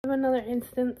another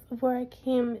instance of where I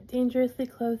came dangerously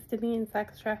close to being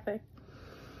sex trafficked.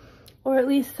 Or at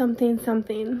least something.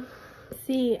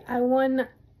 See, I won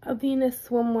a Venus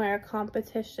swimwear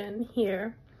competition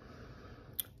here.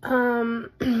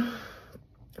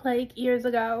 Like years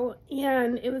ago.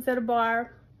 And it was at a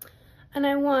bar. And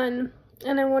I won.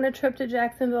 And I won a trip to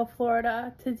Jacksonville,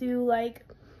 Florida to do like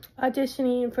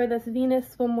auditioning for this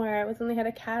Venus swimwear. It was when they had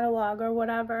a catalog or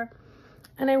whatever.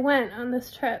 And I went on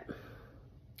this trip.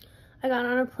 I got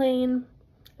on a plane.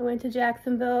 I went to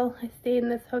Jacksonville. I stayed in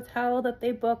this hotel that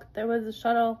they booked. There was a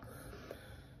shuttle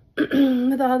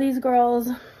with all these girls.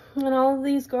 And all of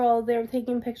these girls, they were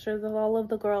taking pictures of all of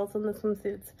the girls in the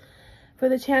swimsuits for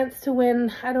the chance to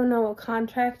win, I don't know, a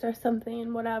contract or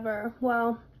something, whatever.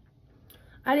 Well,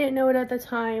 I didn't know it at the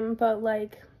time, but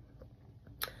like,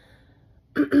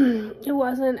 it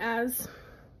wasn't as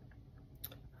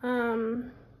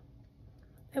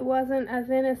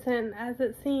innocent as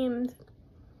it seemed,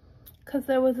 because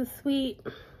there was a suite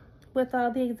with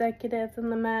all the executives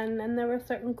and the men, and there were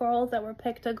certain girls that were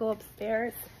picked to go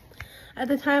upstairs. At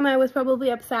the time, I was probably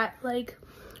upset, like,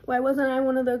 why wasn't I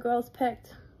one of the girls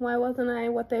picked? Why wasn't I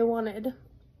what they wanted?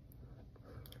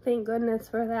 Thank goodness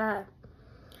for that.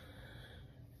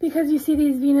 Because you see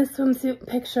these Venus swimsuit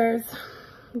pictures,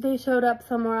 they showed up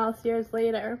somewhere else years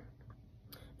later.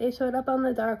 They showed up on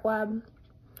the dark web.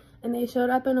 And they showed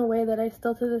up in a way that I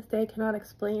still to this day cannot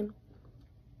explain.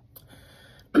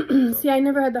 See, I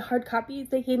never had the hard copies.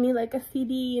 They gave me like a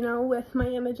CD, you know, with my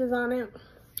images on it.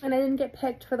 And I didn't get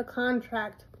picked for the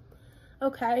contract.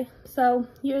 Okay, so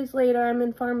years later, I'm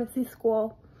in pharmacy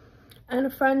school. And a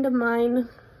friend of mine,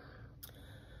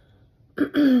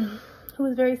 who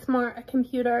was very smart at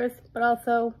computers, but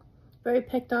also very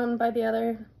picked on by the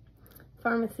other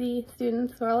pharmacy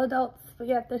students, who are all adults, but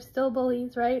yet they're still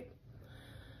bullies, right?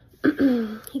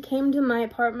 He came to my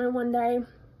apartment one day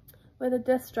with a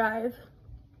disk drive,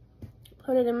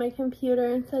 put it in my computer,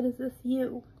 and said, "Is this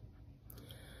you?"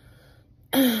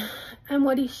 And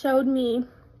what he showed me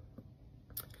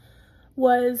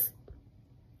was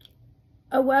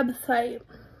a website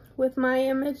with my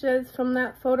images from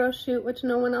that photo shoot, which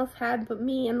no one else had but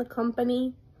me and the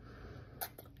company.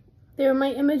 They were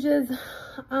my images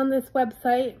on this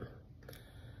website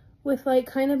with like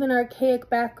kind of an archaic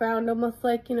background, almost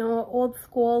like, you know, old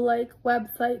school like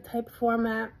website type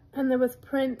format. And there was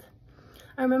print.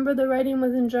 I remember the writing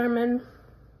was in German,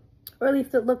 or at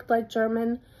least it looked like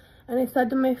German. And I said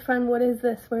to my friend, "What is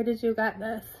this? Where did you get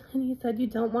this?" And he said, "You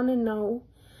don't want to know."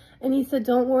 And he said,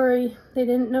 "Don't worry, they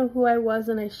didn't know who I was,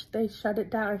 and they shut it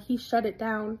down, or he shut it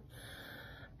down."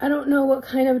 I don't know what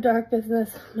kind of dark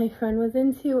business my friend was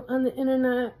into on the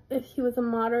internet, if he was a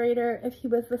moderator, if he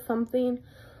was the something.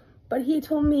 But he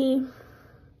told me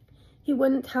he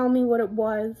wouldn't tell me what it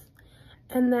was,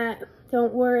 and that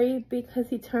don't worry because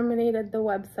he terminated the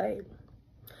website.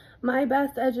 My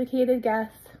best educated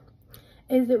guess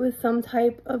is it was some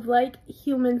type of like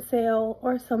human sale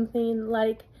or something.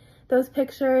 Like those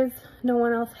pictures, no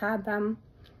one else had them.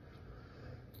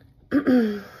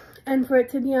 And for it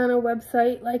to be on a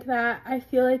website like that, I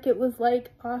feel like it was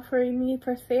like offering me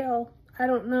for sale. I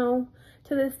don't know.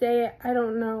 To this day, I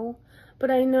don't know. But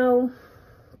I know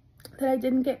that I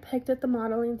didn't get picked at the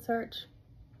modeling search.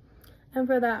 And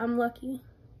for that, I'm lucky.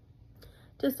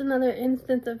 Just another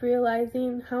instance of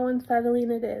realizing how unsettling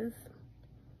it is.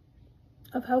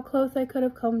 Of how close I could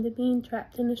have come to being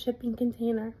trapped in a shipping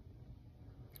container.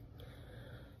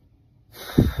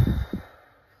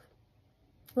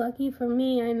 Lucky for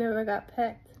me, I never got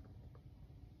picked.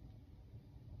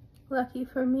 Lucky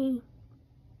for me,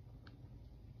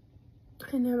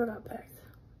 I never got picked.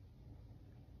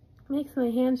 Makes my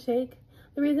hand shake.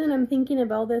 The reason I'm thinking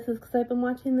about this is because I've been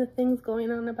watching the things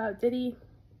going on about Diddy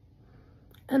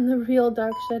and the real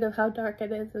dark shit of how dark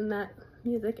it is in that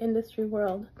music industry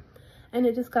world. And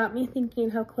it just got me thinking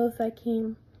how close I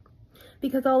came.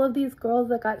 Because all of these girls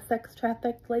that got sex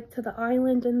trafficked, like to the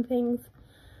island and things,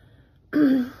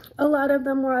 a lot of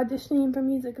them were auditioning for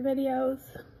music videos.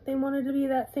 They wanted to be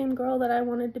that same girl that I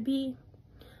wanted to be.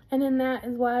 And in that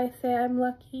is why I say I'm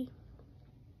lucky.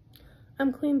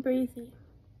 I'm Queen Breezy.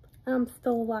 I'm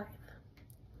still alive.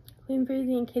 Queen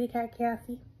Breezy and Kitty Cat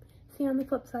Cassie. See you on the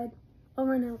flip side.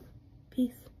 Over and out.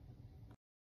 Peace.